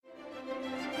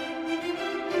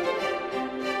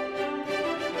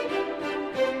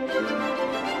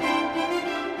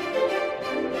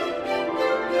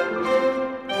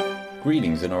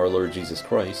Greetings in our Lord Jesus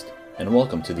Christ, and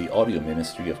welcome to the audio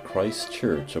ministry of Christ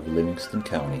Church of Livingston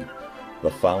County.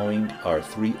 The following are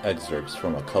 3 excerpts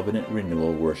from a covenant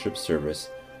renewal worship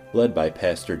service led by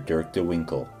Pastor Dirk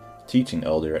DeWinkle, teaching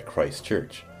elder at Christ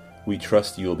Church. We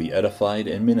trust you will be edified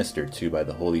and ministered to by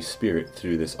the Holy Spirit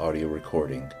through this audio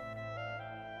recording.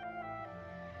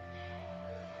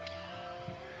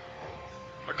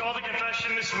 Our call to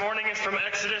confession this morning is from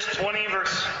Exodus 20,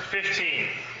 verse 15,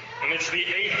 and it's the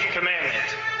 8th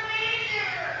commandment.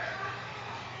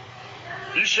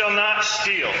 You shall not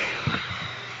steal.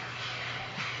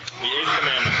 The 8th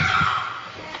commandment.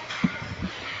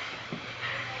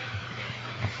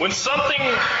 When something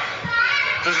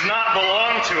does not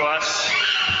belong to us,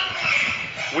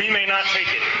 we may not take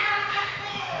it.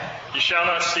 You shall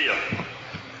not steal.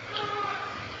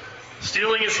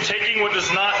 Stealing is taking what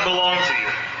does not belong to you.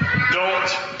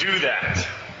 Don't do that.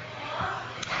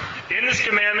 In this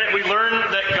commandment, we learn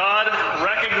that God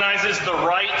recognizes the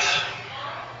right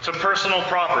to personal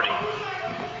property.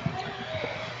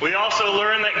 We also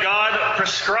learn that God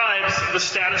prescribes the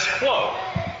status quo.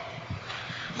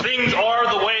 Things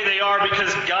are the way they are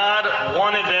because God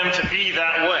wanted them to be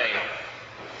that way.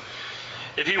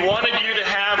 If He wanted you to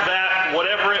have that,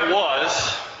 whatever it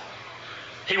was,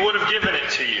 He would have given it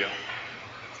to you.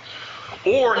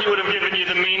 Or He would have given you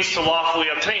the means to lawfully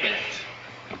obtain it.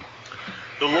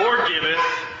 The Lord giveth,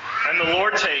 and the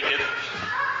Lord taketh.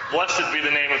 Blessed be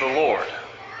the name of the Lord.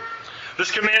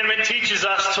 This commandment teaches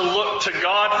us to look to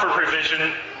God for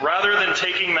provision rather than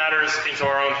taking matters into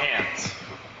our own hands.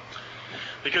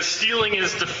 Because stealing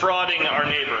is defrauding our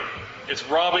neighbor. It's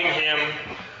robbing him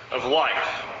of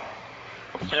life.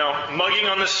 Mugging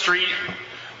on the street,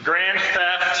 grand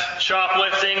theft,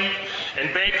 shoplifting,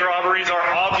 and bank robberies are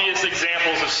obvious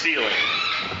examples of stealing.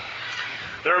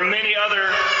 There are many other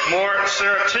more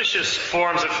surreptitious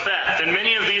forms of theft, and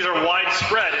many of these are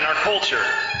widespread in our culture.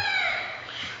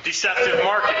 Deceptive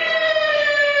marketing,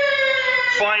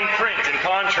 fine print in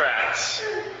contracts,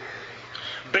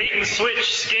 bait and switch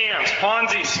scams,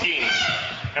 Ponzi schemes,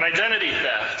 and identity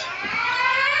theft.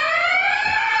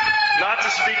 Not to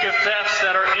speak of thefts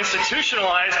that are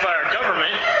institutionalized by our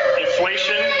government,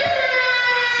 inflation,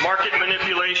 market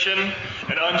manipulation,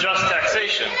 and unjust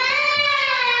taxation.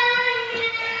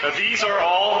 Now, these are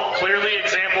all clearly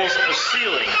examples of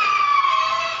stealing.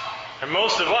 And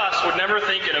most of us would never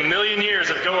think in a million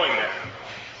years of going there.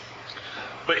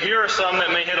 But here are some that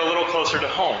may hit a little closer to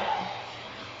home.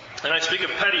 And I speak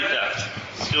of petty theft,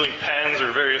 stealing pens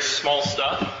or various small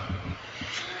stuff.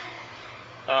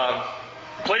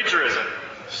 Plagiarism,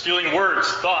 stealing words,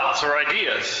 thoughts, or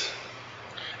ideas.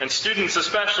 And students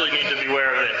especially need to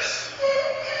beware of this.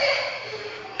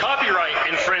 Copyright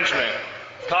infringement,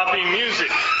 copying music,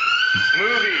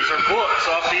 movies, or books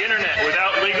off the internet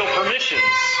without legal permissions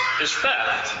is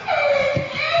theft.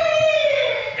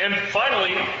 And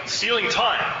finally, stealing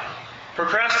time.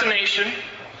 Procrastination,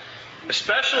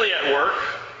 especially at work,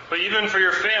 but even for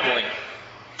your family.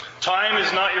 Time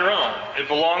is not your own. It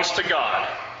belongs to God.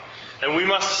 And we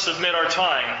must submit our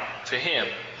time to Him.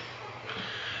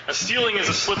 Now, stealing is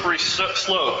a slippery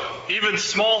slope. Even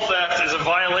small theft is a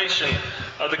violation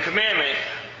of the commandment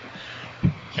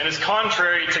and is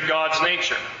contrary to God's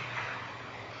nature.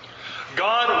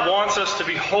 God wants us to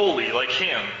be holy like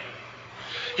Him.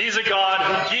 He's a God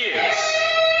who gives,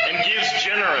 and gives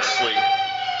generously,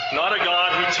 not a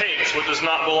God who takes what does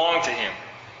not belong to Him.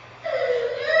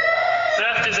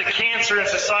 Theft is a cancer in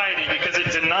society because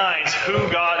it denies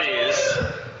who God is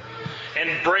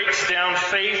and breaks down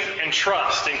faith and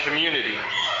trust in community.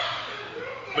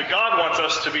 But God wants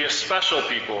us to be a special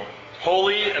people,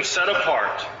 holy and set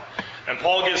apart. And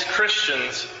Paul gives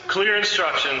Christians clear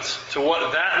instructions to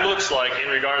what that looks like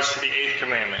in regards to the 8th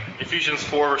commandment. Ephesians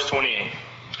 4, verse 28.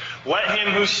 Let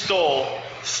him who stole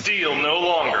steal no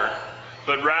longer,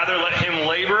 but rather let him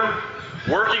labor,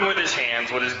 working with his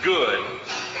hands what is good,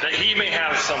 that he may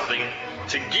have something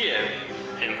to give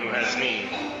him who has need.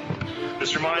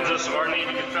 This reminds us of our need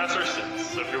to confess our sins.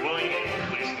 So if you're willing,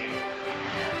 please stand.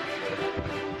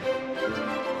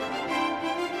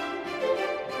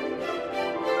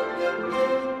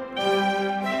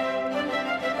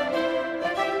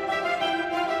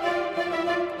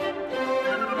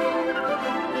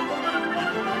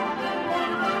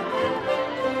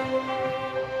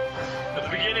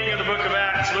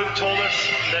 Luke told us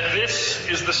that this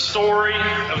is the story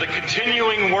of the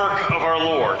continuing work of our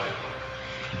Lord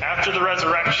after the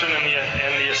resurrection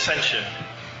and the ascension.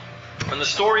 And the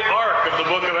story arc of the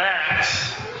book of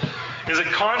Acts is a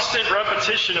constant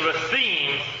repetition of a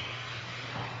theme,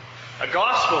 a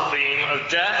gospel theme of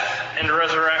death and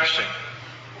resurrection.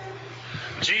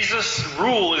 Jesus'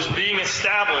 rule is being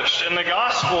established, and the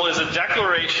gospel is a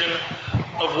declaration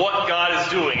of what God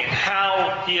is doing and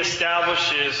how he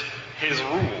establishes his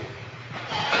rule.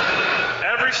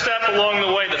 Every step along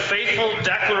the way, the faithful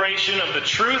declaration of the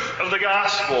truth of the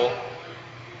gospel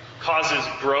causes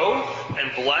growth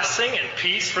and blessing and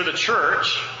peace for the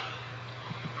church.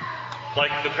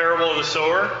 Like the parable of the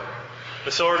sower.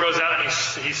 The sower goes out and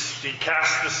he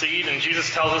casts the seed, and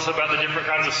Jesus tells us about the different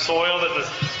kinds of soil that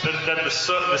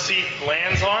the seed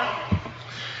lands on.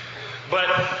 But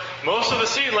most of the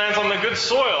seed lands on the good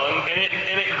soil,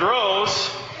 and it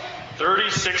grows 30,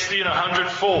 60, and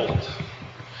 100-fold.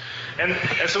 And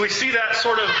so we see that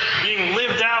sort of being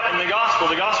lived out in the gospel.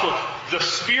 The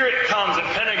Spirit comes at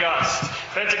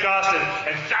Pentecost,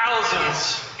 and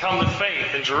thousands come to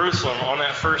faith in Jerusalem on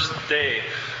that first day,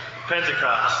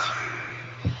 Pentecost.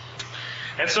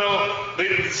 And so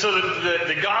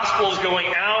the gospel is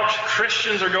going out.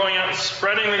 Christians are going out and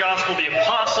spreading the gospel. The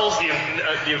apostles,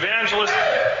 the evangelists,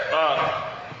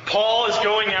 Paul is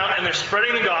going out and they're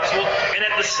spreading the gospel. And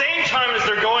at the same time as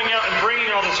they're going out and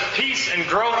bringing all this peace and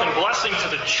growth and blessing to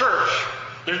the church,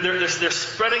 they're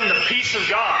spreading the peace of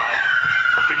God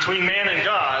between man and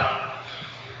God.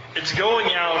 It's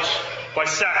going out by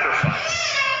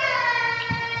sacrifice.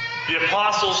 The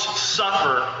apostles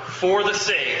suffer for the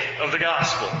sake of the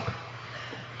gospel.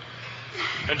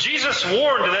 And Jesus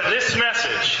warned that this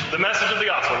message, the message of the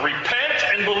gospel, repent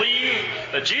and believe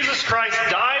that Jesus Christ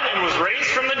died and was raised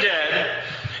from the dead,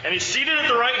 and he's seated at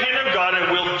the right hand of God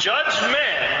and will judge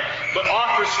men, but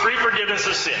offers free forgiveness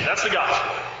of sin. That's the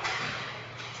gospel.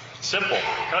 Simple,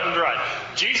 cut and dry.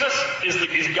 Jesus is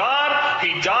God.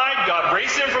 He died. God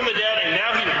raised him from the dead, and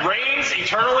now he reigns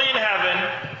eternally in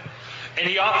heaven. And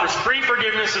he offers free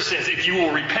forgiveness of sins if you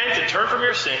will repent and turn from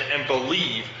your sin and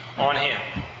believe on him.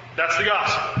 That's the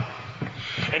gospel.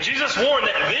 And Jesus warned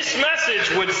that this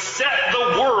message would set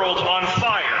the world on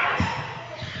fire.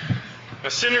 Now,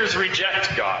 sinners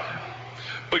reject God.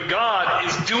 But God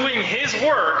is doing his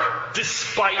work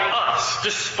despite us,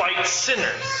 despite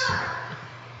sinners.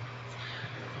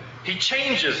 He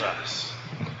changes us.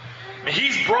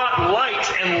 He's brought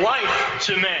light and life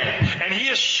to men. And he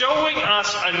is showing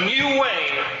us a new way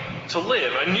to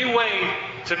live, a new way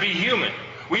to be human.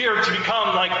 We are to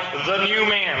become like the new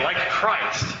man, like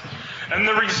Christ. And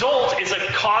the result is a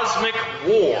cosmic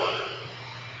war.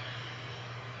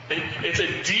 It's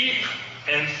a deep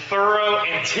and thorough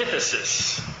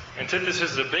antithesis.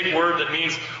 Antithesis is a big word that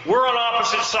means we're on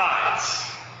opposite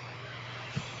sides.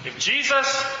 If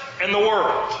Jesus and the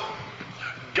world,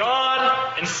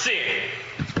 God and sin,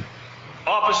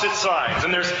 opposite sides.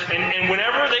 And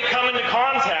whenever they come into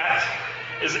contact,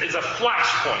 is a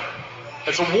flashpoint.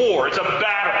 It's a war. It's a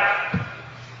battle.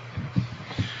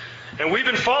 And we've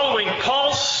been following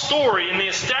Paul's story in the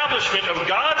establishment of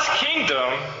God's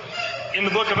kingdom in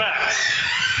the book of Acts.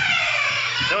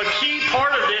 Now, a key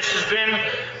part of this has been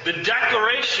the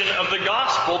declaration of the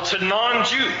gospel to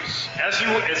non-Jews, as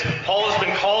Paul has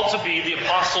been called to be the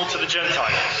apostle to the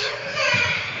Gentiles.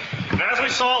 And as we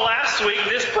saw last week,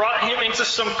 this brought him into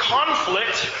some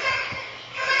conflict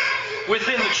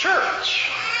within the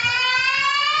church.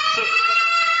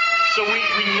 So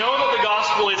we know that the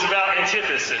gospel is about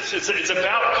antithesis. It's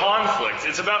about conflict.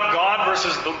 It's about God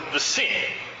versus the sin.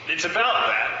 It's about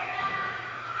that.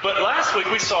 But last week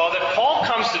we saw that Paul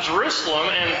comes to Jerusalem,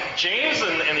 and James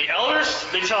and the elders,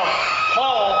 they tell him,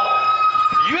 Paul,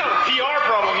 you have a PR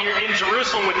problem here in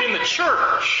Jerusalem within the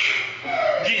church.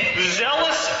 The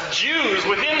zealous Jews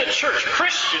within the church,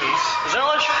 Christians,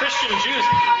 zealous Christian Jews,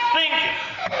 think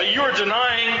that you are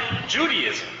denying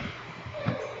Judaism.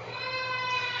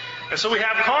 And so we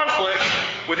have conflict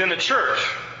within the church.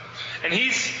 And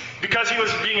because he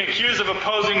was being accused of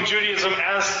opposing Judaism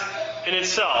as in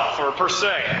itself, or per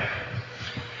se.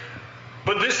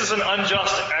 But this is an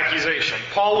unjust accusation.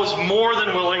 Paul was more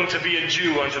than willing to be a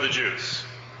Jew unto the Jews.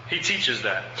 He teaches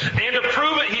that. And to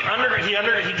prove it,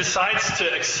 he decides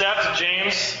to accept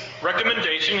James'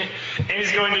 recommendation, and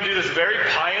he's going to do this very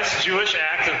pious Jewish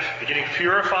act of getting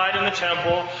purified in the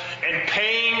temple and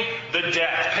paying the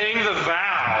debt, paying the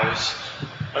vows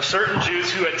of certain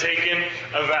Jews who had taken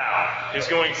a vow. He's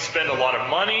going to spend a lot of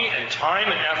money and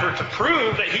time and effort to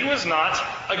prove that he was not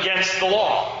against the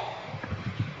law.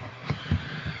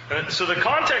 So the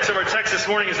context of our text this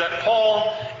morning is that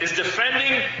Paul is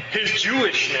defending his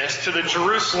Jewishness to the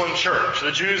Jerusalem church,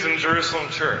 the Jews in the Jerusalem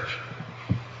church.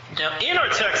 Now, in our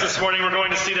text this morning, we're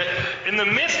going to see that in the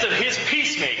midst of his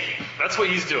peacemaking, that's what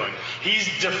he's doing. He's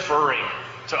deferring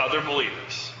to other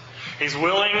believers. He's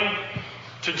willing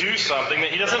to do something that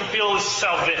he doesn't feel is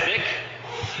salvific.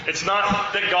 It's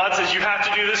not that God says you have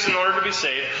to do this in order to be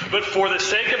saved, but for the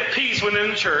sake of peace within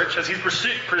the church, as he's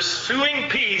pursuing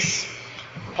peace,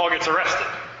 Paul gets arrested.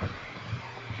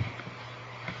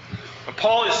 And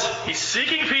Paul he's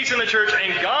seeking peace in the church,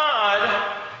 and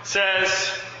God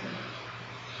says,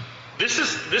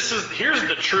 here's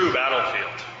the true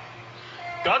battlefield.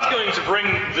 God's going to bring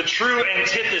the true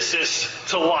antithesis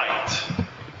to light.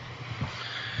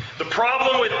 The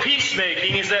problem with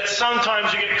peacemaking is that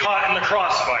sometimes you get caught in the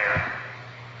crossfire.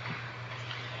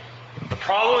 The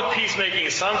problem with peacemaking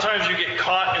is sometimes you get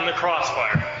caught in the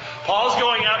crossfire. Paul's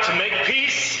going out to make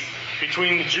peace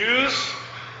between the Jews,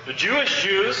 the Jewish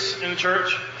Jews in the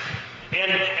church,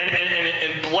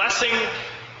 and blessing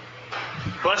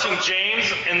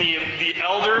James and the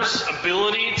elders'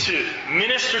 ability to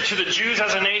minister to the Jews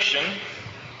as a nation.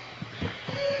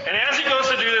 And as he goes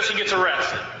to do this, he gets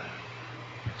arrested.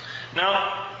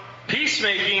 Now,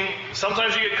 peacemaking,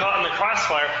 sometimes you get caught in the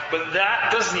crossfire, but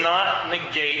that does not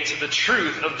negate the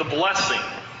truth of the blessing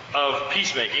of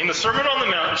peacemaking. In the Sermon on the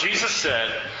Mount, Jesus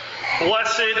said,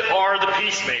 "Blessed are the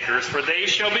peacemakers, for they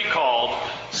shall be called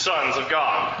sons of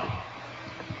God."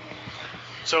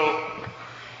 So,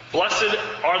 blessed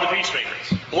are the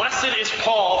peacemakers. Blessed is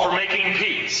Paul for making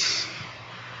peace.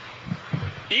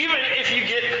 Even if you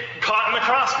get caught in the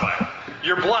crossfire,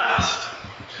 you're blessed.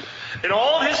 In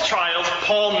all of his trials,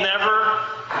 Paul never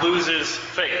loses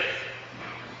faith.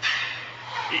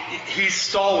 He's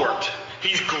stalwart.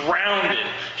 He's grounded.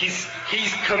 He's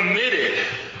committed.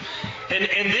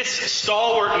 And this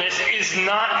stalwartness is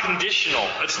not conditional.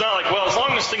 It's not like, well, as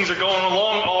long as things are going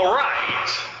along all right,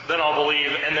 then I'll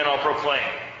believe and then I'll proclaim.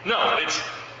 No, it's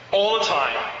all the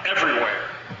time, everywhere.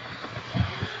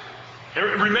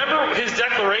 And remember his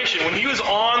declaration when he was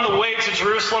on the way to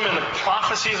Jerusalem and the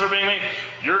prophecies were being made.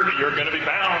 You're going to be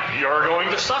bound. You're going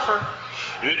to suffer.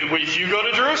 If you go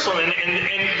to Jerusalem,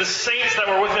 and the saints that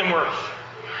were with him were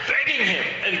begging him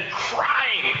and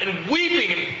crying and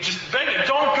weeping and just begging,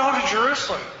 don't go to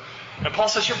Jerusalem. And Paul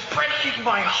says, you're breaking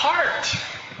my heart.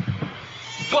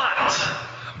 But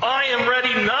I am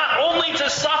ready not only to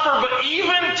suffer, but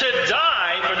even to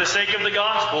die for the sake of the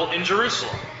gospel in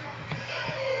Jerusalem.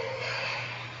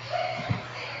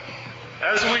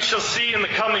 As we shall see in the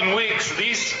coming weeks,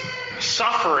 these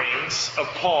sufferings of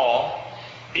Paul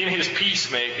in his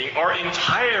peacemaking are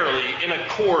entirely in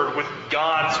accord with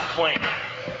God's plan,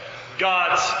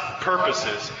 God's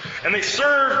purposes. And they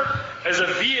serve as a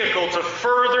vehicle to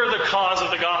further the cause of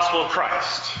the gospel of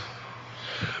Christ.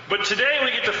 But today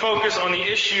we get to focus on the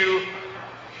issue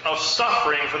of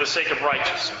suffering for the sake of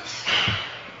righteousness.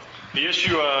 The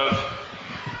issue of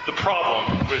the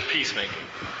problem with peacemaking.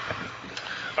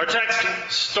 Our text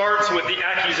starts with the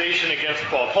accusation against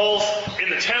Paul. Paul's in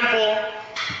the temple.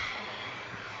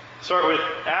 Start with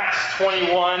Acts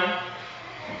 21,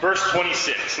 verse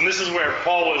 26. And this is where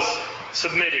Paul was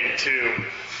submitting to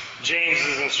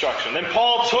James's instruction. Then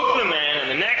Paul took the men, and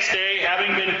the next day,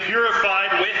 having been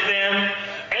purified with them,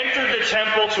 entered the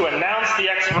temple to announce the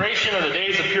expiration of the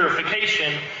days of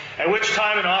purification, at which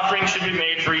time an offering should be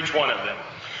made for each one of them.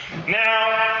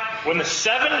 Now, when the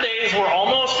 7 days were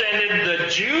almost ended, the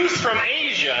Jews from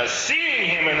Asia, seeing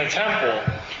him in the temple,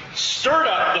 stirred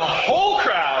up the whole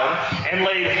crowd and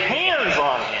laid hands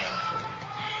on him,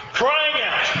 crying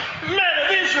out, "Men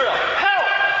of Israel,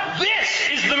 help! This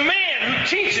is the man who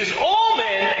teaches all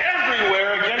men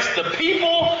everywhere against the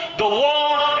people, the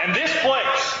law, and this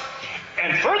place.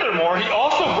 And furthermore, he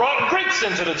also brought Greeks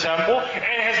into the temple and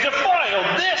has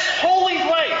defiled this holy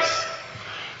place."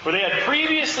 For they had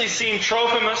previously seen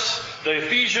Trophimus, the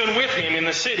Ephesian, with him in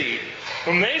the city,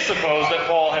 whom they supposed that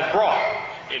Paul had brought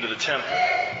into the temple.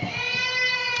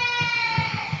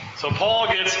 So Paul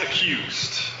gets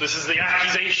accused. This is the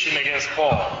accusation against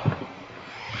Paul.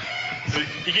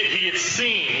 He gets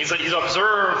seen. He's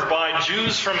observed by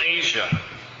Jews from Asia.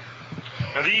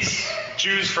 Now these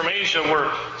Jews from Asia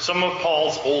were some of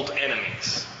Paul's old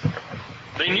enemies.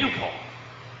 They knew Paul.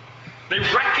 They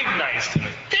recognized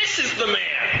him. This is the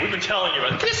man we've been telling you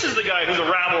about. This is the guy who's a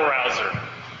rabble-rouser.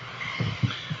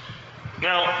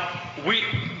 Now,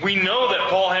 we know that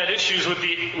Paul had issues with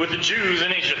the Jews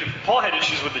in Asia. Paul had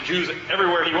issues with the Jews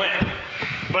everywhere he went.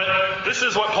 But this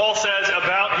is what Paul says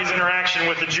about his interaction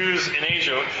with the Jews in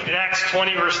Asia. In Acts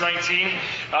 20, verse 19,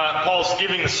 Paul's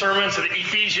giving the sermon to the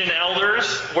Ephesian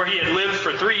elders where he had lived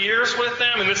for 3 years with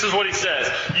them. And this is what he says.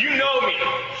 You know me.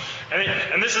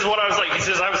 And this is what I was like. He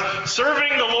says, I was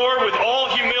serving the Lord with all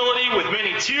humility, with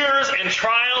many tears and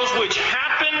trials, which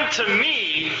happened to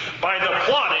me by the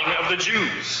plotting of the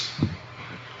Jews.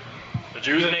 The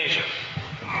Jews in Asia.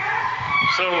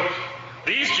 So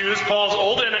These Jews, Paul's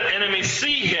old enemies,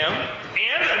 see him,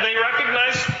 and they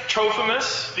recognize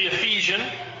Trophimus, the Ephesian.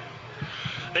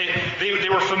 They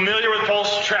were familiar with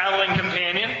Paul's traveling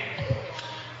companion.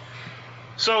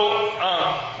 So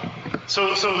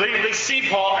they see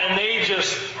Paul, and they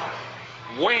just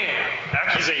wham,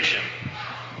 accusation.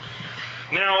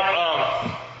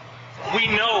 Now, we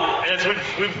know, as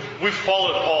we've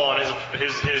followed Paul on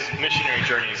his missionary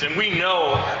journeys, and we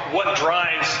know what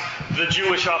drives the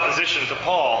Jewish opposition to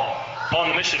Paul on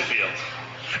the mission field.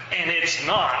 And it's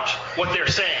not what they're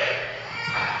saying.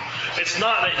 It's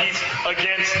not that he's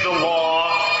against the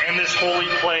law and this holy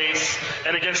place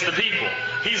and against the people.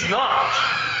 He's not.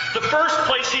 The first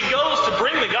place he goes to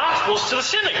bring the gospel is to the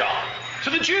synagogue, to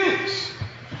the Jews.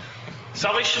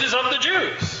 Salvation is of the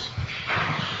Jews.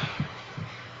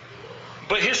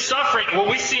 But his suffering, what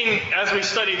we've seen as we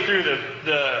studied through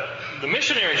the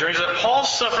missionary journeys, that Paul's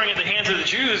suffering at the hands of the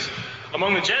Jews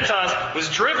among the Gentiles was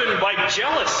driven by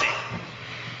jealousy.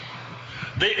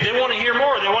 They want to hear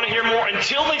more. They want to hear more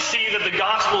until they see that the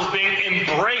gospel is being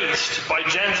embraced by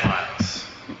Gentiles.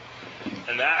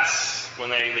 And that's when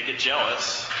they get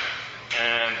jealous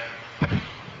and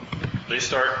they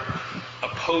start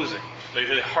opposing.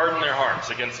 They harden their hearts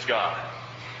against God.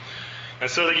 And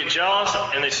so they get jealous,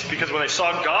 and because when they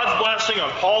saw God's blessing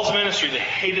on Paul's ministry, they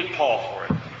hated Paul for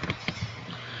it.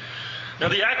 Now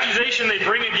the accusation they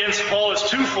bring against Paul is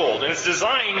twofold, and it's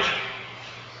designed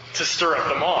to stir up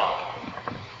the mob.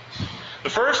 The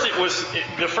first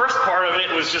part of it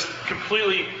was just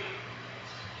completely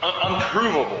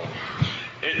unprovable.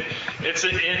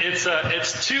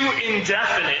 It's too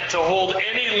indefinite to hold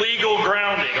any legal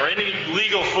grounding or any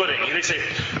legal footing. They say,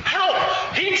 help!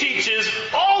 He teaches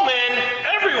all men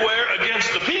everywhere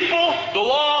against the people, the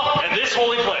law, and this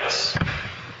holy place.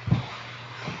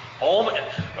 All men.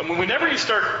 Whenever you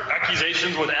start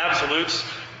accusations with absolutes,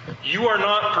 you are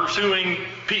not pursuing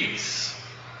peace.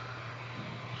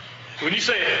 When you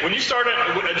start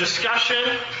a discussion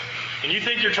and you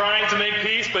think you're trying to make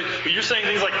peace, but you're saying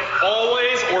things like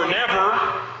always or never,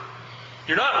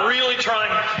 you're not really trying,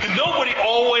 because nobody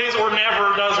always or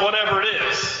never does whatever it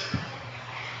is.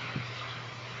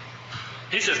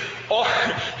 He says,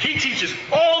 he teaches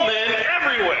all men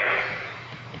everywhere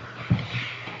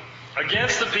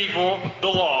against the people, the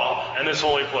law, and this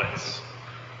holy place.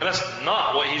 And that's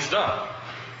not what he's done.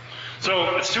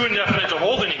 So it's too indefinite to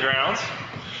hold any grounds.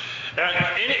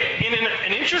 In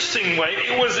an interesting way,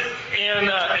 it was an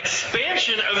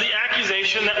expansion of the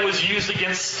accusation that was used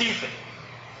against Stephen.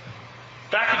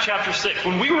 Back in chapter 6,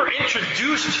 when we were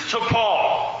introduced to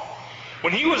Paul,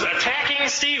 when he was attacking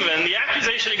Stephen, the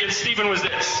accusation against Stephen was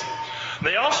this.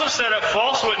 They also set up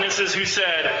false witnesses who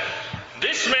said,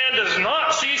 this man does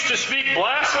not cease to speak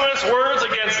blasphemous words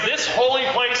against this holy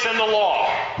place and the law.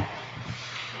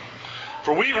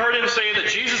 For we've heard him say that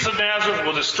Jesus of Nazareth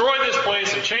will destroy this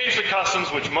place and change the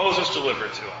customs which Moses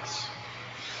delivered to us.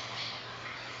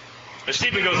 And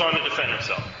Stephen goes on to defend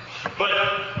himself. But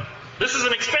this is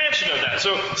an expansion of that.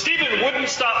 So Stephen wouldn't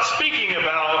stop speaking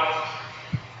about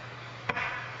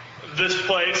this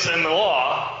place and the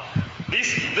law.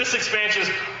 This expansion is,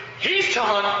 he's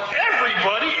telling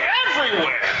everybody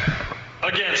everywhere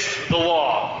against the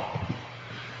law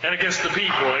and against the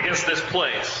people and against this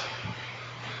place.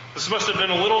 This must have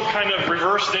been a little kind of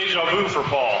reverse deja vu for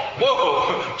Paul.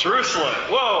 Whoa, Jerusalem.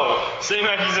 Whoa, same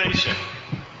accusation.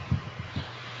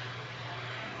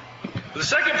 The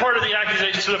second part of the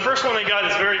accusation, so the first one they got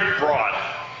is very broad.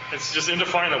 It's just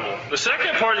indefinable. The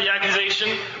second part of the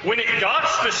accusation, when it got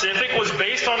specific, was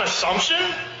based on assumption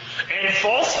and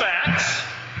false facts,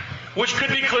 which could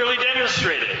be clearly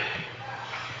demonstrated.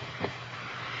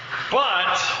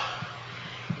 But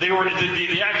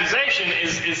the accusation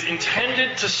is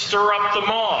intended to stir up the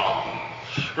mob.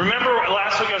 Remember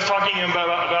last week I was talking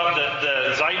about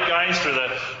the zeitgeist or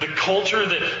the culture,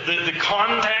 the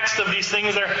context of these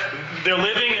things. They're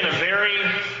living in a very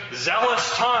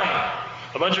zealous time.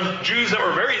 A bunch of Jews that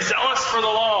were very zealous for the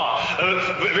law,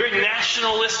 very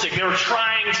nationalistic. They were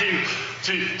trying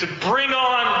to bring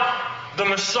on the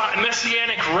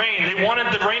messianic reign. They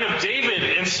wanted the reign of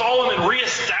David and Solomon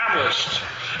reestablished.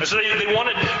 And so they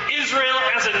wanted Israel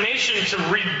as a nation to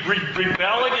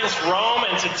rebel against Rome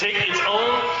and to take its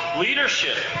own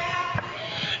leadership.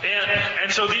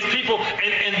 And so these people,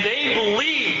 and they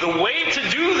believed the way to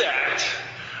do that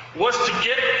was to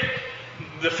get,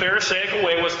 the Pharisaical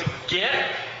way was to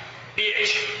get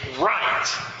it right.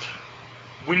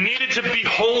 We needed to be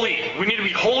holy. We need to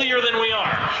be holier than we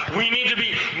are. We need to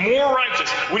be more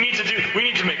righteous. We need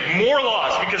to make more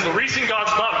laws, because the reason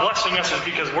God's not blessing us is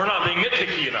because we're not being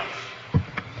nitpicky enough.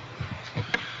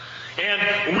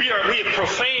 And we have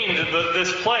profaned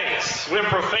this place. We have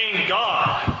profaned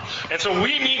God. And so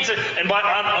we need to, and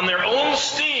on their own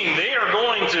steam, they are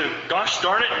going to, gosh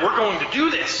darn it, we're going to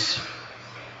do this.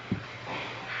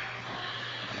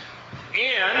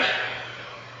 And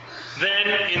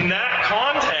then in that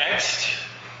context,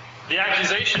 the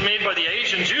accusation made by the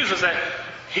Asian Jews was that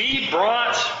he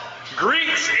brought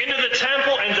Greeks into the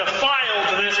temple and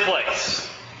defiled this place.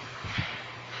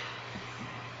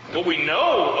 What we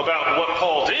know about what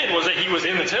Paul did was that he was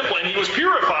in the temple and he was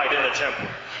purified in the temple.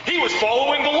 He was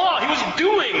following the law. He was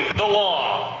doing the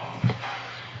law.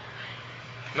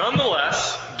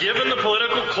 Nonetheless, given the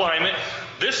political climate,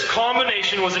 this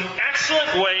combination was an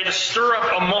excellent way to stir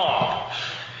up a mob.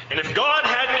 And if God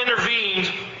hadn't intervened,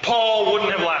 Paul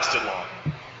wouldn't have lasted long.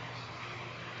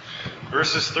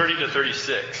 Verses 30 to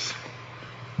 36.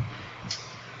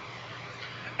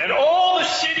 And all the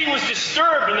city was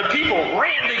disturbed, and the people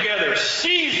ran together,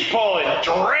 seized Paul, and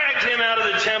dragged him out of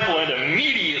the temple, and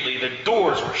immediately the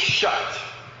doors were shut.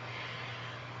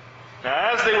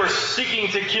 Now, as they were seeking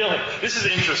to kill him, this is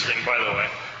interesting, by the way.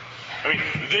 I mean,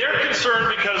 they're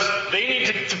concerned because they need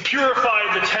to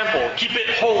purify the temple, keep it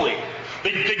holy.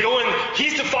 They go in,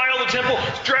 he's defiled the temple,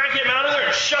 drag him out of there,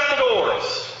 and shut the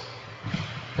doors.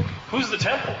 Who's the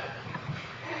temple?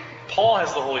 Paul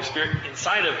has the Holy Spirit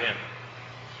inside of him.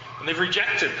 And they've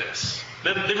rejected this.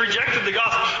 They've rejected the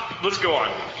gospel. Let's go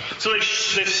on. So they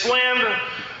slammed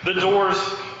the doors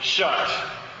shut.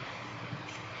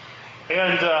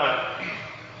 And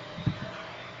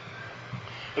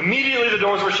immediately the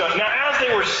doors were shut. Now as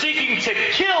they were seeking to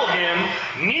kill him,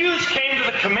 news came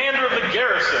to the commander of the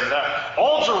garrison that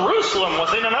all Jerusalem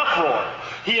was in an uproar.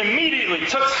 He immediately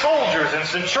took soldiers and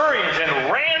centurions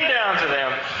and ran down to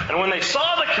them. And when they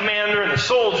saw the commander and the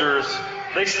soldiers,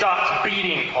 they stopped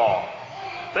beating Paul.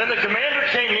 Then the commander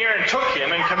came near and took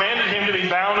him and commanded him to be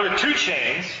bound with 2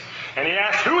 chains. And he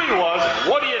asked who he was and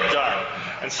what he had done.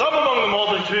 And some among the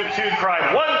multitude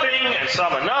cried one thing and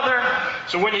some another.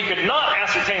 So when he could not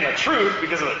ascertain the truth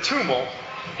because of the tumult,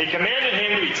 he commanded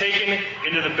him to be taken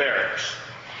into the barracks.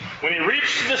 When he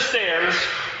reached the stairs,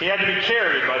 he had to be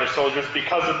carried by the soldiers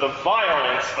because of the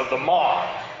violence of the mob.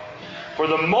 For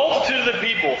the multitude of the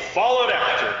people followed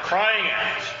after, crying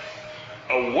out,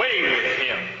 "Away with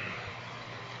him!"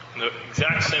 And the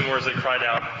exact same words they cried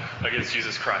out against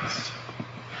Jesus Christ.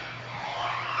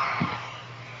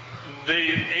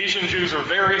 The Asian Jews were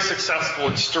very successful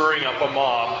in stirring up a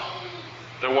mob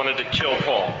that wanted to kill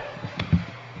Paul.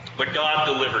 But God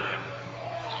delivered him.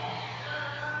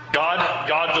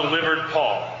 God delivered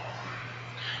Paul.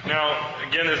 Now,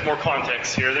 again, there's more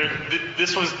context here.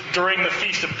 This was during the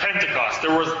Feast of Pentecost.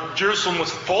 Jerusalem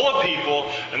was full of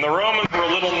people, and the Romans were a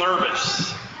little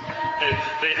nervous.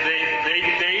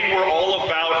 They were all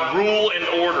about rule and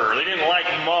order. They didn't like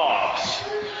mobs.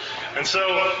 And so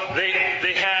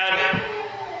they had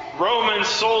Roman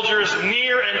soldiers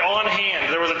near and on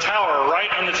hand. There was a tower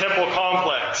right on the temple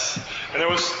complex. And there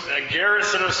was a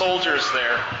garrison of soldiers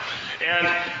there. And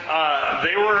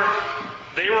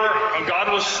God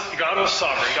was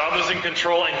sovereign. God was in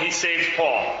control, and he saved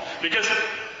Paul. Because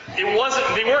they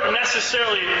weren't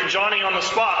necessarily Johnny on the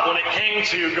spot when it came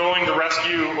to going to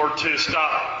rescue or to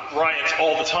stop riots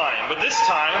all the time. But this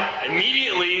time,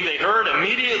 immediately they heard,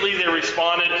 immediately they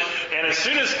responded, and as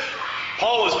soon as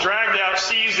Paul was dragged out,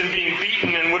 seized, and being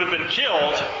beaten and would have been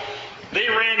killed, they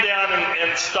ran down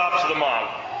and stopped the mob.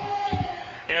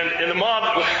 And the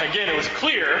mob, again, it was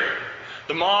clear,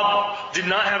 the mob did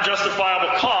not have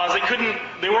justifiable cause. They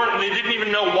didn't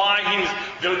even know why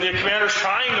the commander's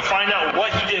trying to find out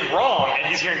what he did wrong, and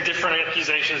he's hearing different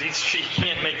accusations. He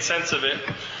can't make sense of it.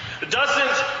 It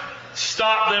doesn't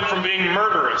stop them from being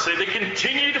murderous. They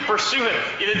continue to pursue him.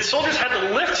 The soldiers had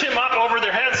to lift him up over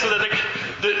their heads so that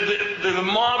the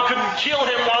mob couldn't kill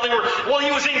him while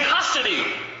he was in custody.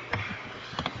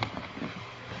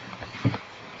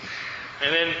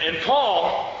 And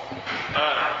Paul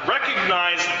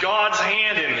recognized God's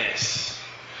hand in this.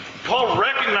 Paul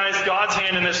recognized God's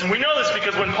hand in this, and we know this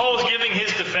because when Paul was giving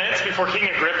his defense before King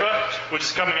Agrippa, which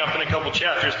is coming up in a couple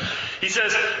chapters, he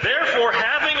says, "Therefore,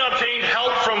 having obtained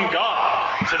help from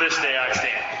God, to this day I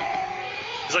stand."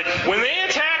 It's like, when they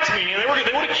attacked me, and they would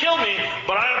have killed me,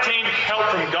 but I obtained help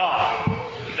from God.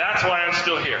 That's why I'm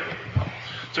still here.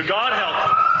 So God helped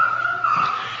me.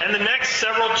 And the next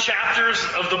several chapters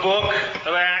of the book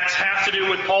of Acts have to do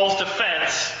with Paul's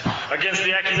defense against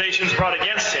the accusations brought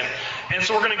against him. And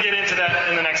so we're going to get into that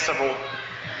in the next several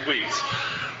weeks.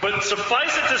 But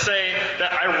suffice it to say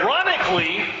that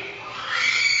ironically,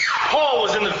 Paul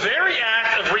was in the very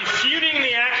act of refuting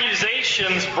the accusation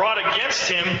accusations brought against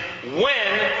him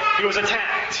when he was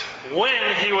attacked,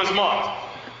 when he was mocked.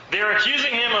 They're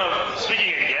accusing him of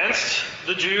speaking against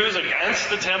the Jews, against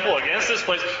the temple, against this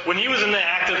place, when he was in the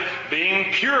act of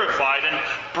being purified and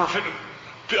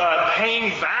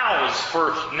paying vows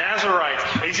for Nazarites.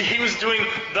 He was doing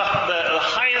the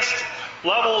highest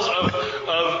levels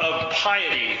of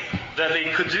piety that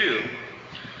they could do.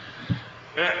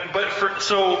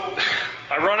 So,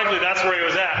 ironically, that's where he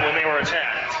was at when they were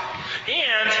attacked.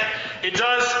 And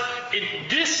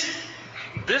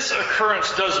this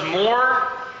occurrence does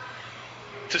more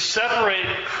to separate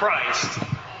Christ,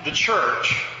 the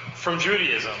church, from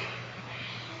Judaism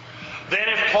than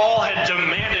if Paul had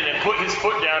demanded and put his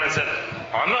foot down and said,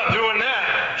 I'm not doing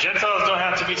that. Gentiles don't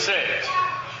have to be saved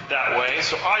that way,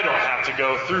 so I don't have to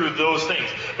go through those things.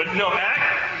 But no,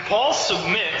 Paul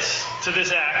submits to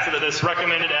this act, to this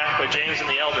recommended act by James and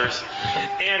the elders,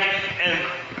 and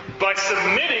by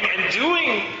submitting and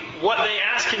doing what they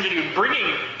ask him to do,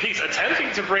 bringing peace,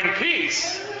 attempting to bring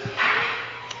peace,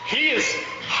 he is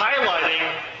highlighting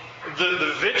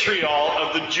the vitriol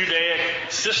of the Judaic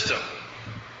system.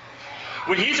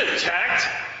 When he's attacked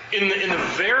in the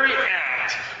very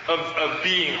act of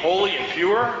being holy and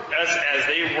pure, as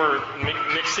they were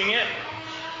mixing it,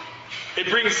 it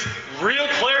brings real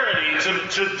clarity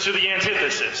to the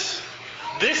antithesis.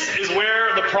 This is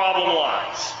where the problem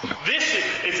lies. They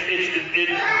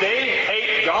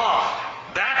hate God.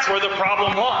 That's where the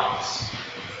problem lies.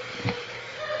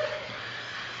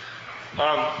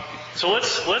 So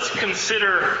let's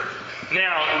consider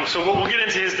now. So we'll get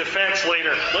into his defense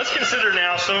later. Let's consider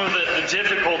now some of the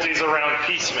difficulties around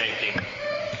peacemaking.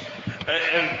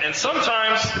 And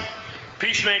sometimes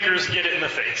peacemakers get it in the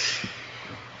face.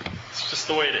 It's just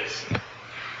the way it is.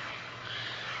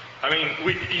 I mean,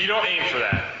 you don't aim for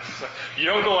that. You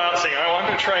don't go out saying, "Oh, I'm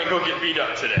going to try and go get beat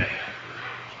up today."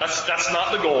 That's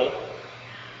not the goal.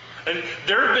 And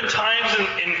there have been times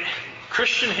in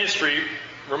Christian history,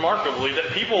 remarkably,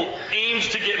 that people aimed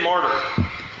to get martyred.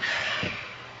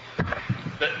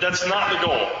 That's not the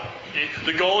goal.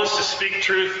 The goal is to speak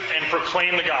truth and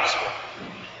proclaim the gospel.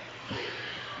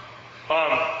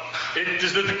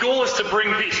 The goal is to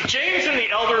bring peace. James and the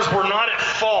elders were not at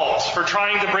fault for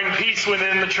trying to bring peace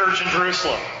within the church in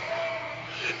Jerusalem.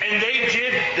 And they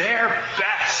did their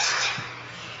best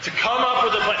to come up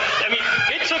with a plan. I mean,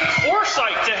 it took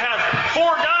foresight to have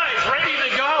 4 guys ready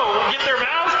to go and get their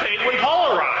vows paid when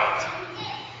Paul arrived.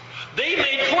 They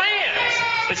made plans.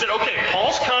 They said, okay,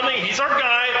 Paul's coming. He's our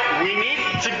guy. We need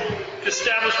to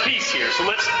establish peace here. So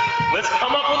let's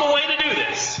come up with a way to do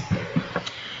this.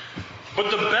 But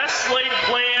the best laid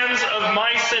plans of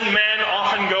mice and men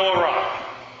often go awry.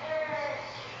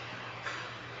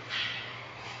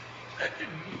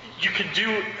 You can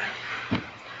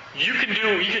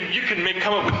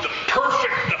come up with the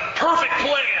perfect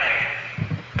plan.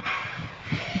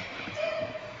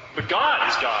 But God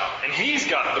is God, and He's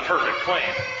got the perfect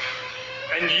plan.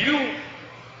 And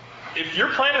if your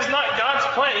plan is not God's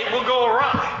plan, it will go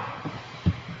awry.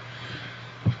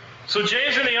 So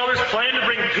James and the elders plan to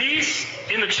bring peace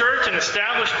in the church and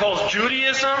establish Paul's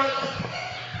Judaism.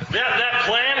 That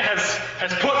plan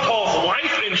has put Paul's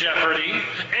life in jeopardy,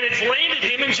 and it's landed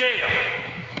him in jail.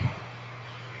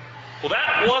 Well,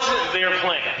 that wasn't their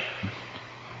plan.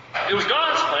 It was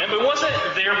God's plan, but it wasn't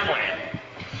their plan.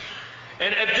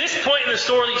 And at this point in the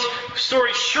story,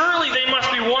 surely they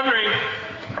must be wondering,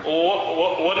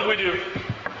 what did we do?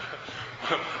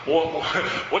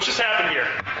 What just happened here?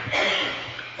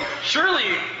 Surely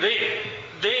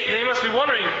they must be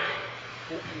wondering,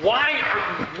 why,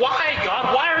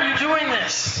 God? Why are you doing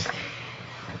this?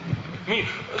 I mean,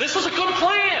 this was a good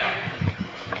plan.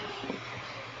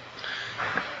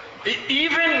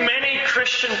 Even many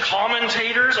Christian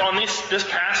commentators on this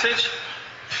passage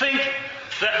think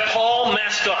that Paul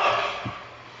messed up.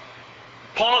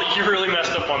 Paul, you really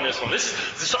messed up on this one.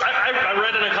 I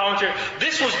read in a commentary,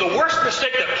 this was the worst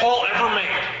mistake that Paul ever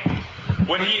made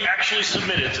when he actually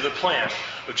submitted to the plan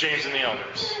of James and the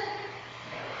elders.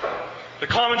 The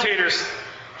commentators,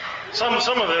 some of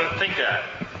them think that.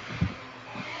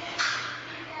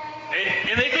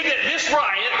 And they think that this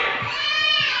riot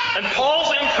and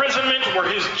Paul's imprisonment were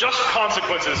his just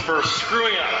consequences for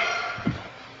screwing up.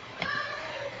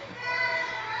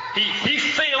 He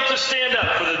failed to stand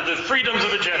up for the freedoms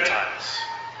of the Gentiles.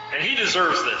 And he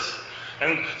deserves this.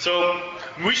 And so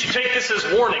we should take this as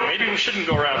warning. Maybe we shouldn't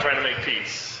go around trying to make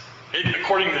peace.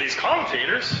 According to these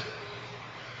commentators,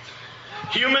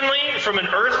 humanly, from an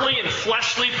earthly and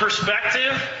fleshly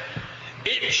perspective,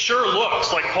 it sure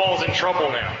looks like Paul's in trouble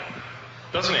now.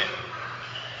 Doesn't it?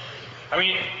 I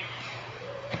mean,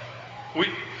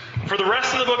 For the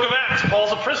rest of the book of Acts,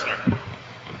 Paul's a prisoner.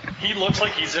 He looks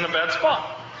like he's in a bad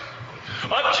spot.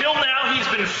 Up till now, he's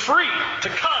been free to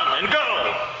come and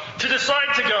go, to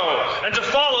decide to go, and to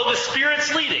follow the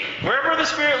Spirit's leading, wherever the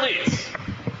Spirit leads.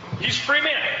 He's a free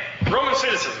man, Roman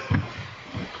citizen.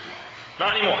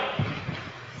 Not anymore.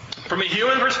 From a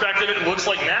human perspective, it looks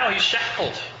like now he's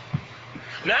shackled.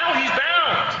 Now he's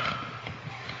bound.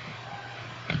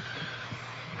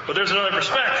 But there's another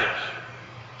perspective.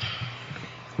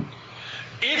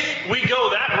 If we go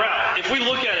that route, if we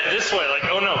look at it this way, like,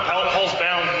 oh no, Paul's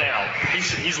bound now.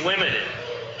 He's limited.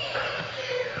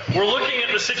 We're looking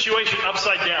at the situation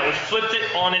upside down. We flipped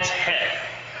it on its head.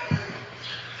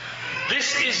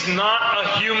 This is not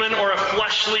a human or a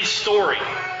fleshly story.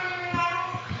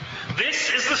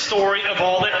 This is the story of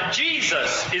all that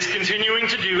Jesus is continuing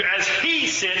to do as he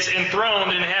sits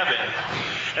enthroned in heaven.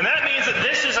 And that means that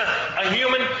this is a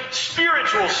human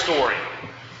spiritual story.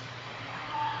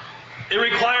 It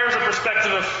requires a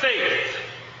perspective of faith.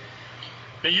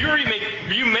 Now,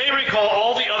 you may recall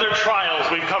all the other trials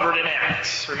we've covered in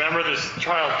Acts. Remember this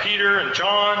trial of Peter and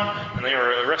John, and they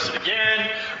were arrested again.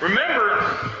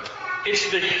 Remember, it's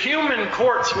the human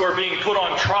courts who are being put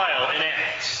on trial in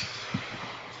Acts.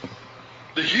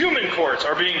 The human courts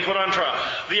are being put on trial.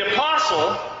 The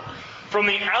apostles from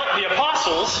the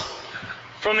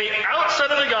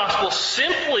outset of the gospel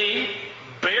simply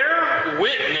bear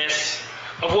witness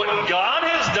of what God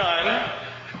has done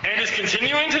and is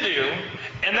continuing to do,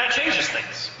 and that changes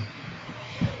things.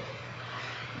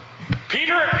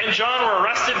 Peter and John were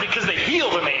arrested because they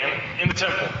healed a man in the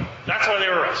temple. That's why they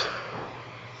were arrested.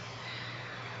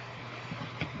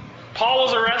 Paul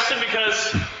was arrested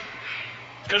because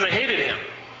they hated him,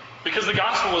 because the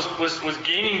gospel was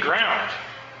gaining ground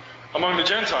among the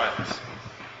Gentiles.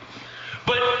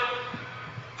 But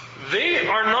they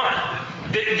are not.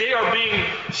 They are being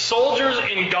soldiers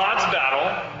in God's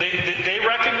battle. They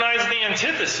recognize the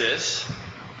antithesis,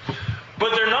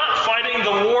 but they're not fighting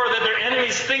the war that their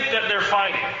enemies think that they're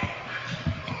fighting.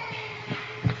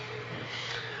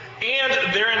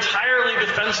 And they're entirely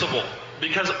defensible,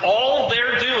 because all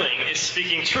they're doing is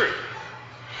speaking truth.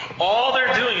 All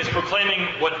they're doing is proclaiming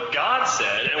what God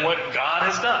said and what God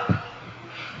has done.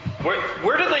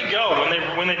 Where do they go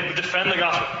when they defend the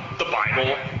gospel? The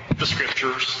Bible, the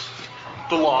scriptures,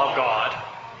 the law of God.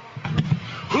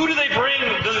 Who do they bring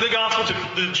the gospel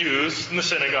to? The Jews in the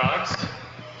synagogues.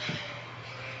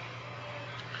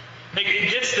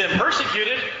 It gets them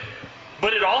persecuted,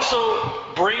 but it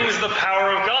also brings the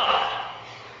power of God.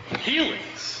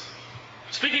 Healings.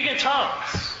 Speaking in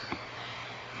tongues.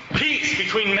 Peace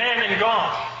between man and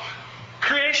God.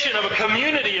 Creation of a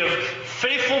community of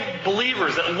faithful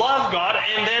believers that love God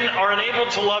and then are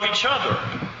enabled to love each other.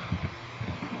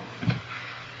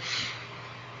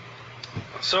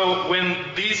 So when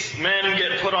these men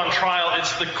get put on trial,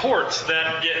 it's the courts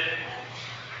that get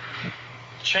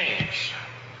changed.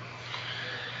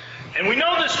 And we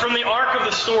know this from the arc of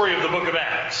the story of the book of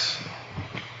Acts.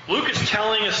 Luke is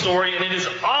telling a story, and it is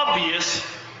obvious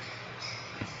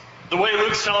the way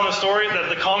Luke's telling the story that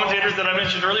the commentators that I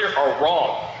mentioned earlier are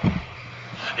wrong.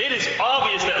 It is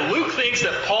obvious that Luke thinks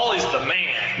that Paul is the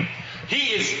man.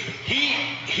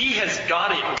 He has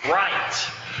got it right.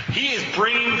 He is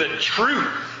bringing the truth.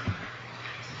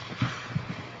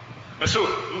 So,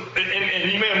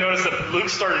 and you may have noticed that Luke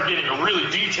started getting really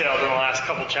detailed in the last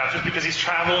couple chapters because he's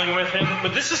traveling with him.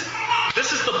 But this is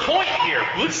the point here.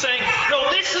 Luke's saying, no,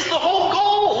 this is the whole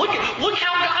goal. Look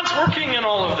how God's working in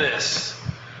all of this.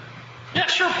 Yeah,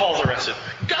 sure, Paul's arrested.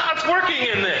 God's working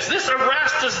in this. This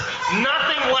arrest does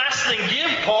nothing less than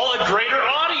give Paul a greater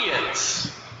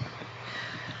audience.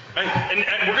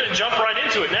 And we're going to jump right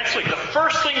into it next week. The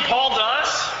first thing Paul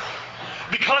does,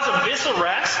 because of this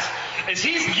arrest, is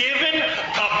he's given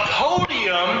a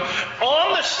podium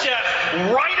on the step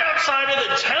right outside of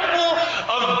the temple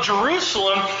of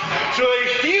Jerusalem to a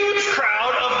huge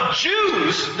crowd of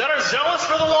Jews that are zealous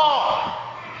for the law.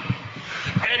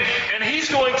 And he's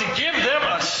going to give them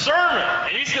a sermon,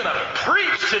 and he's going to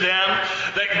preach to them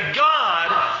that God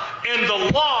and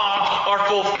the law are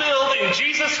fulfilled in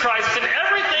Jesus Christ, and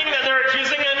everything that they're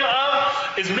accusing him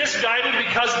of is misguided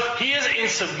because he is in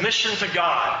submission to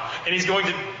God, and he's going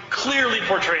to clearly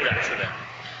portray that to them.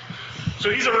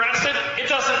 So he's arrested. It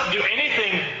doesn't do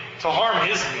anything to harm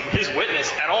his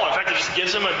witness at all. In fact, it just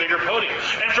gives him a bigger podium.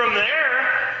 And from there,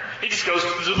 he just goes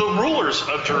to the rulers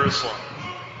of Jerusalem.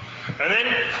 And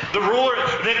then the ruler,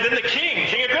 then the King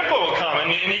Agrippa will come,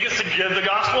 and he gets to give the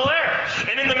gospel there.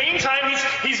 And in the meantime,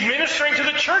 he's ministering to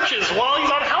the churches while he's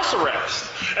on house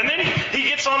arrest. And then he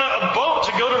gets on a boat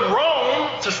to go to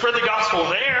Rome to spread the gospel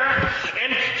there.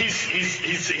 And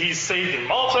he's saved in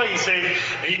Malta. He's saved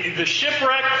the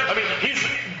shipwreck. I mean, he's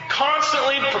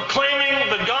constantly proclaiming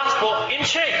the gospel in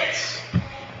chains.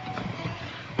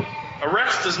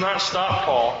 Arrest does not stop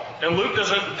Paul, and Luke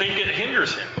doesn't think it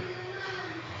hinders him.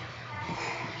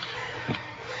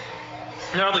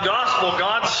 Now, the gospel,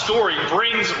 God's story,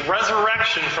 brings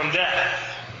resurrection from death,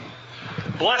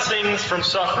 blessings from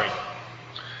suffering.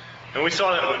 And we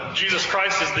saw that with Jesus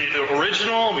Christ is the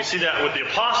original. We see that with the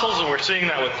apostles, and we're seeing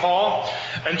that with Paul.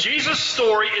 And Jesus'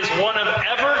 story is one of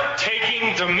ever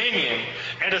taking dominion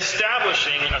and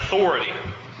establishing authority.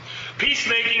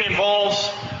 Peacemaking involves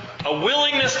a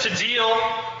willingness to deal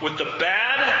with the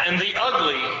bad and the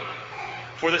ugly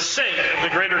for the sake of the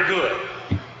greater good.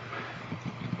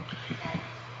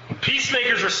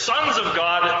 Peacemakers are sons of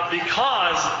God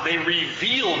because they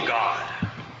reveal God.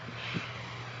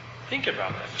 Think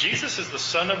about that. Jesus is the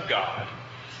Son of God.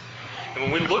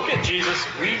 And when we look at Jesus,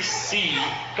 we see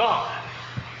God.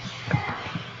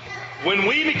 When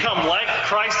we become like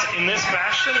Christ in this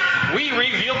fashion, we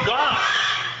reveal God.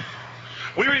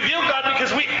 We reveal God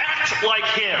because we act like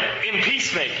Him in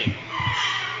peacemaking.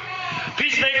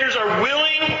 Peacemakers are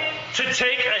willing to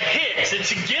take a hit,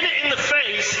 to get it in the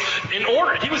face in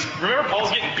order. Remember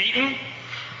Paul's getting beaten?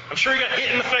 I'm sure he got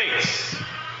hit in the face.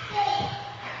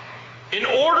 In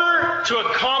order to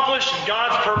accomplish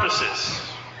God's purposes.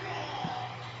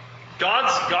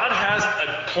 God has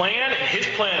a plan, and His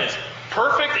plan is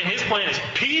perfect, and His plan is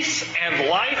peace and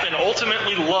life and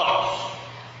ultimately love.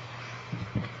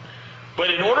 But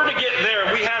in order to get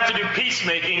there, we have to do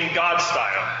peacemaking God's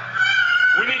style.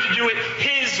 We need to do it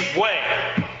His way.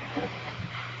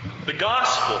 The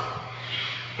gospel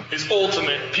is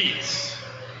ultimate peace.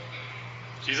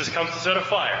 Jesus comes to set a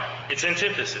fire. It's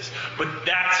antithesis. But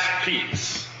that's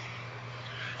peace.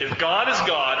 If God is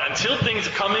God, until things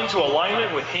come into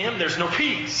alignment with Him, there's no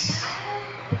peace.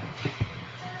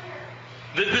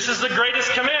 This is the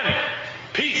greatest commandment.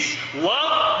 Peace.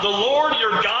 Love the Lord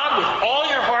your God with all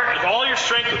your heart, with all your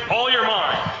strength, with all your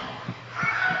mind.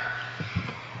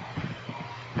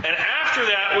 And after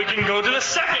that, we can go to the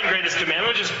second greatest commandment,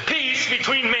 which is peace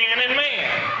between man and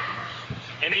man.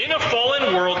 And in a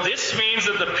fallen world, this means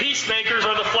that the peacemakers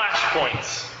are the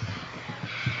flashpoints.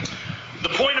 The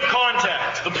point of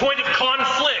contact, the point of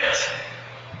conflict.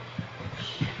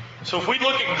 So if we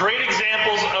look at great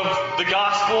examples of the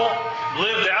gospel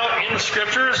lived out in the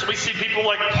scriptures, we see people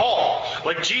like Paul,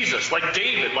 like Jesus, like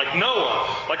David, like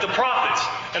Noah, like the prophets,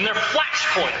 and they're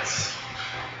flashpoints.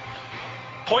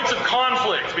 Points of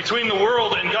conflict between the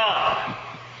world and God.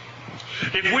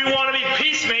 If we want to be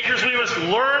peacemakers, we must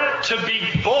learn to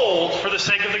be bold for the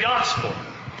sake of the gospel.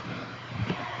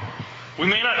 We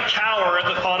may not cower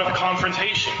at the thought of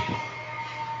confrontation.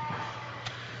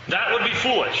 That would be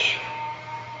foolish.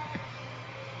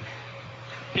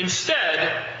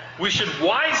 Instead, we should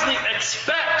wisely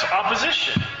expect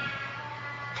opposition.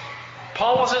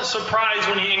 Paul wasn't surprised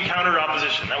when he encountered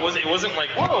opposition. It wasn't like,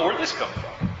 whoa, where'd this come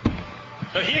from?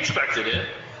 No, he expected it.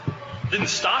 Didn't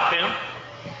stop him.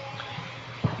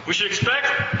 We should expect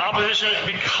opposition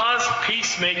because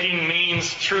peacemaking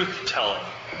means truth-telling.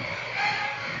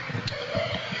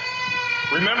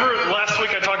 Remember last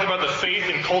week I talked about the faith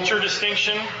and culture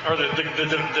distinction, or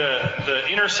the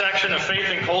intersection of faith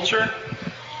and culture,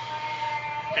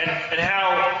 and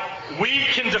how we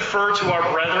can defer to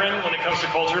our brethren when it comes to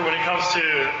culture, when it comes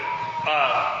to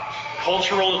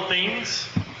cultural things.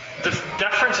 The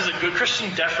deference is a good,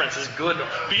 Christian deference is good.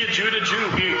 Be a Jew to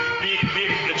Jew. Be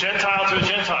a Gentile to a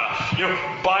Gentile.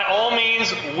 By all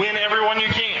means, win everyone you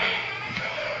can.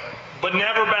 But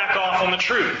never back off on the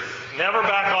truth. Never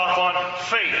back off on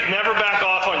faith. Never back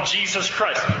off on Jesus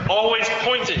Christ. Always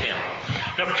point to Him.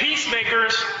 Now,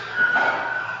 peacemakers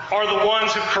are the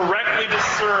ones who correctly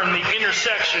discern the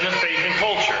intersection of faith and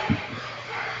culture.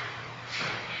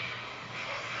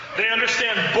 They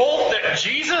understand both that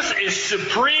Jesus is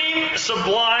supreme,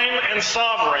 sublime, and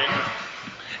sovereign,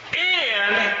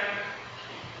 and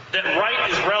that right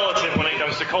is relative when it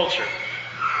comes to culture.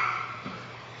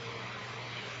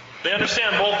 They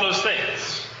understand both those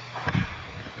things.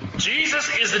 Jesus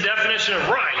is the definition of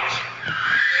right.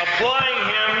 Applying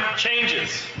Him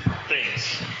changes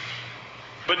things,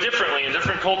 but differently in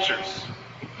different cultures.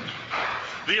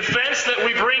 The offense that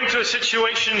we bring to a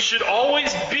situation should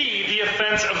always be the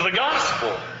offense of the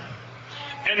gospel,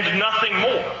 and nothing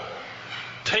more.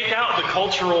 take out the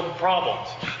cultural problems.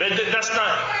 That's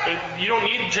not. You don't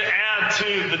need to add to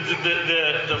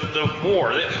the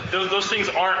war. Those things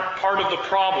aren't part of the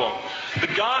problem. The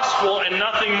gospel and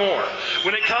nothing more.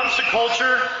 When it comes to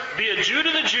culture, be a Jew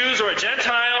to the Jews or a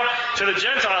Gentile to the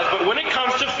Gentiles. But when it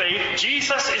comes to faith,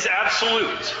 Jesus is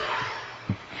absolute.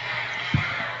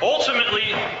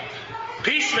 Ultimately,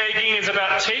 peacemaking is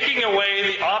about taking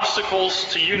away the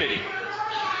obstacles to unity.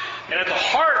 And at the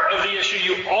heart of the issue,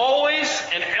 you always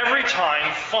and every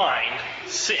time find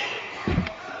sin.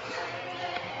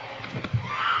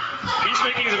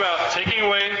 Peacemaking is about taking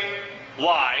away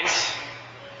lies.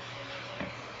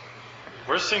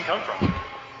 Where does sin come from?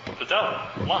 The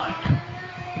devil. Lying.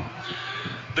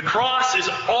 The cross is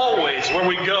always where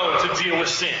we go to deal with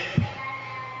sin.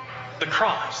 The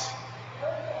cross.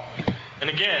 And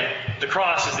again, the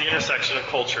cross is the intersection of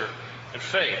culture and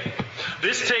faith.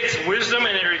 This takes wisdom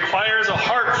and it requires a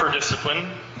heart for discipline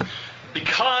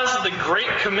because the Great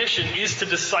Commission is to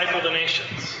disciple the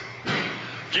nations.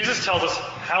 Jesus tells us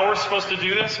how we're supposed to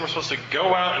do this. We're supposed to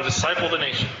go out and disciple the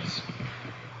nations.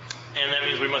 And that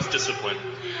means we must discipline.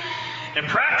 And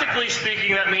practically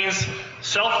speaking, that means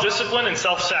self-discipline and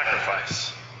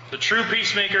self-sacrifice. The true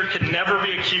peacemaker can never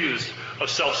be accused of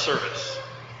self-service.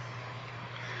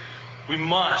 We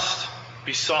must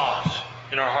be soft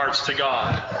in our hearts to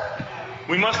God.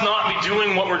 We must not be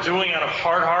doing what we're doing out of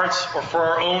hard hearts or for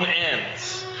our own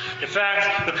ends. In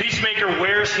fact, the peacemaker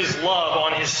wears his love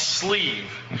on his sleeve.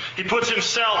 He puts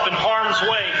himself in harm's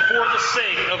way for the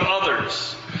sake of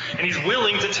others. And he's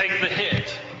willing to take the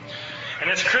hit. And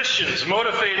as Christians,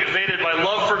 motivated by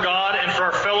love for God and for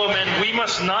our fellow men, we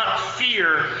must not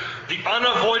fear the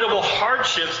unavoidable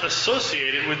hardships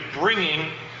associated with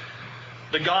bringing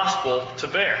the gospel to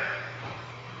bear.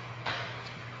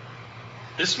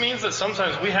 This means that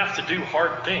sometimes we have to do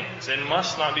hard things and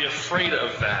must not be afraid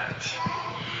of that.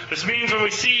 This means when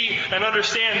we see and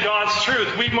understand God's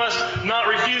truth, we must not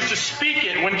refuse to speak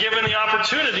it when given the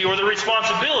opportunity or the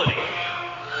responsibility.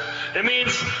 It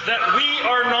means that we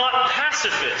are not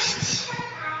pacifists.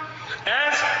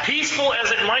 As peaceful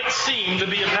as it might seem to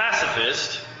be a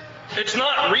pacifist, it's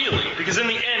not really, because in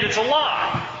the end it's a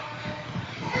lie.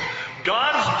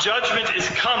 God's judgment is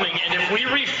coming, and if we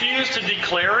refuse to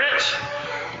declare it,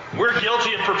 we're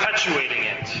guilty of perpetuating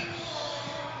it.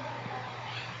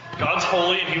 God's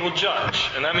holy and He will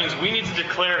judge, and that means we need to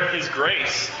declare His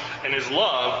grace and His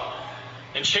love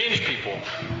and change people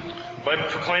by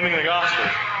proclaiming the gospel.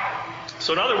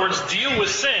 So in other words, deal with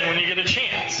sin when you get a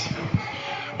chance.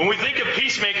 When we think of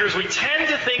peacemakers, we tend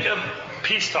to think of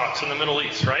peace talks in the Middle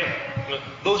East, right?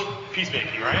 Those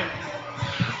peacemaking, right?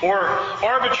 Or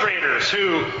arbitrators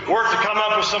who work to come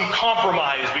up with some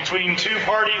compromise between two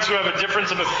parties who have a difference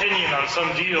of opinion on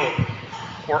some deal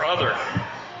or other.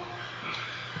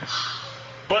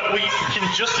 But we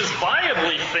can just as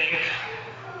viably think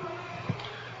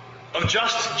of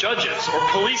just judges or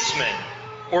policemen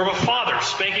or of a father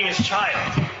spanking his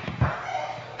child.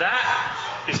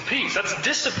 That is peace. That's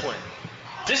discipline.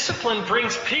 Discipline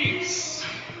brings peace.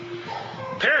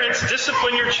 Parents,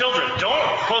 discipline your children.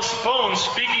 Don't postpone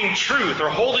speaking truth or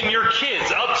holding your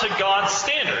kids up to God's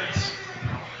standards.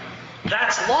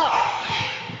 That's love.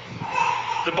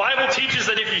 The Bible teaches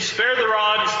that if you spare the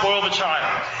rod, you spoil the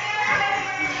child.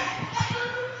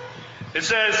 It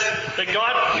says that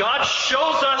God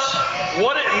shows us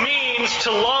what it means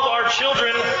to love our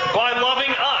children by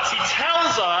loving us. He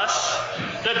tells us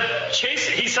that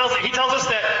He tells us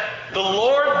that the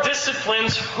Lord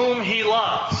disciplines whom He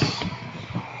loves.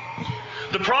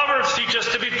 The Proverbs teach us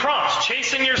to be prompt.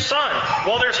 Chasten your son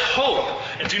while there's hope,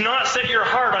 and do not set your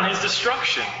heart on his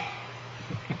destruction.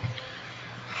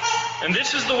 And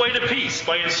this is the way to peace,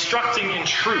 by instructing in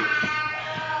truth.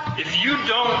 If you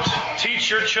don't teach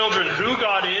your children who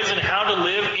God is and how to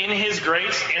live in His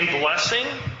grace and blessing,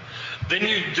 then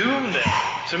you doom them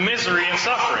to misery and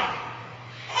suffering.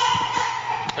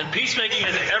 And peacemaking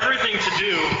has everything to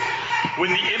do with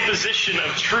the imposition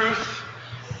of truth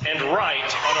and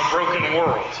right on a broken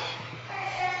world.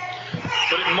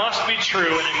 But it must be true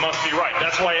and it must be right.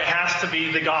 That's why it has to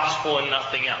be the gospel and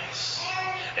nothing else.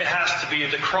 It has to be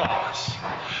the cross.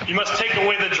 You must take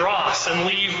away the dross and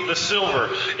leave the silver.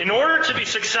 In order to be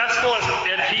successful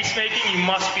at peacemaking, you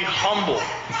must be humble.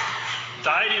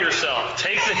 Die to yourself,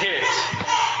 take the hit,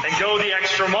 and go the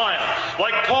extra mile.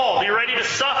 Like Paul, be ready to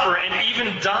suffer and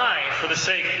even die for the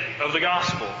sake of the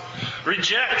gospel.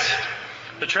 Reject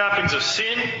the trappings of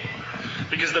sin,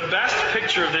 because the best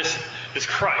picture of this is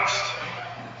Christ.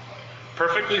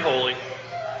 Perfectly holy,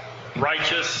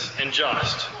 righteous, and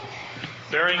just,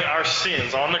 bearing our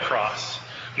sins on the cross,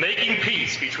 making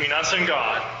peace between us and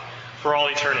God for all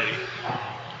eternity.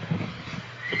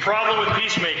 problem with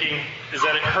peacemaking is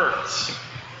that it hurts.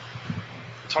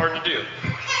 It's hard to do,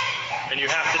 and you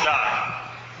have to die.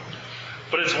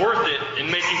 But it's worth it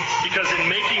because in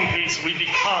making peace we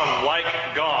become like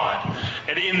God.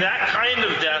 And in that kind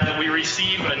of death we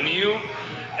receive a new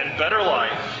and better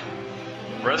life,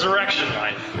 resurrection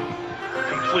life,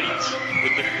 complete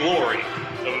with the glory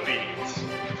of obedience.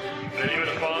 In the name of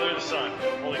the Father, the Son, and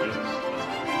the Holy Ghost.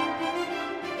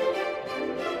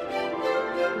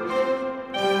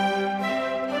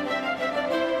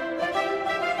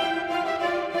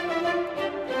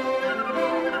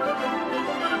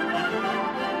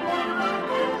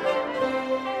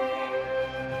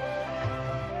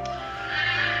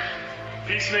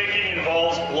 Peacemaking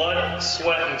involves blood,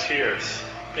 sweat, and tears.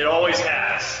 It always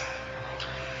has.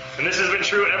 And this has been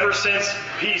true ever since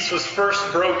peace was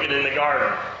first broken in the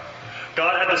garden.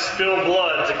 God had to spill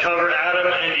blood to cover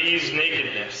Adam and Eve's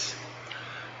nakedness.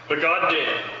 But God did.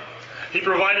 He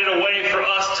provided a way for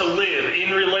us to live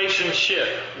in relationship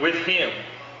with Him.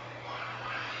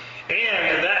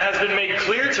 And that has been made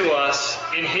clear to us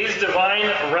in His divine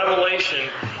revelation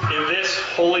in this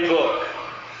holy book.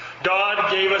 God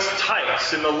gave us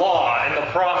types in the law and the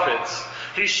prophets.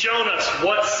 He's shown us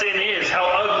what sin is, how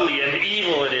ugly and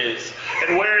evil it is,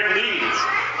 and where it leads.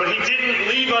 But He didn't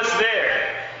leave us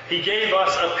there. He gave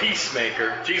us a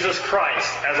peacemaker, Jesus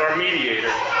Christ, as our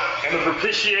mediator, and the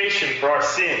propitiation for our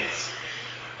sins.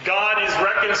 God is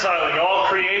reconciling all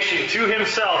creation to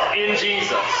Himself in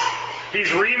Jesus.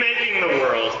 He's remaking the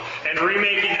world and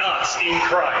remaking us in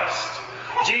Christ.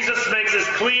 Jesus makes us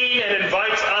clean and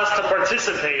invites us to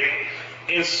participate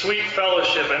in sweet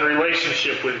fellowship and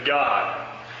relationship with God.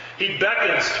 He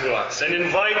beckons to us and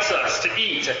invites us to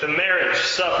eat at the marriage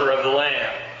supper of the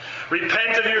Lamb.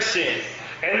 Repent of your sin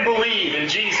and believe in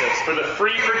Jesus for the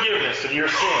free forgiveness of your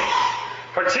sins.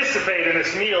 Participate in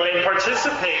this meal and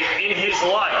participate in His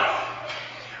life.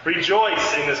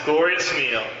 Rejoice in this glorious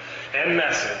meal and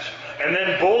message, and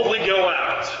then boldly go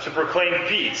out to proclaim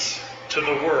peace to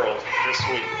the world this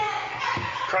week.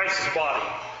 Christ's body,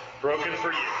 broken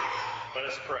for you. Let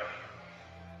us pray.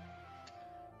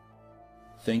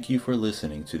 Thank you for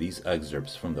listening to these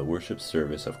excerpts from the worship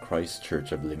service of Christ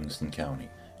Church of Livingston County.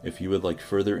 If you would like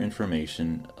further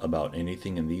information about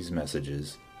anything in these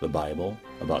messages, the Bible,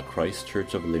 about Christ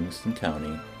Church of Livingston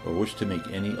County, or wish to make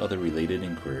any other related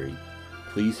inquiry,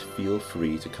 please feel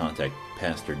free to contact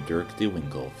Pastor Dirk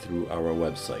DeWinkle through our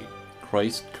website,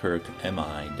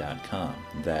 ChristKirkMI.com.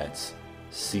 That's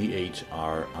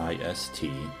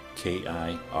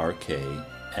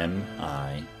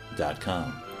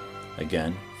ChristKirkMI.com.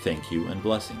 Again, thank you and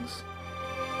blessings.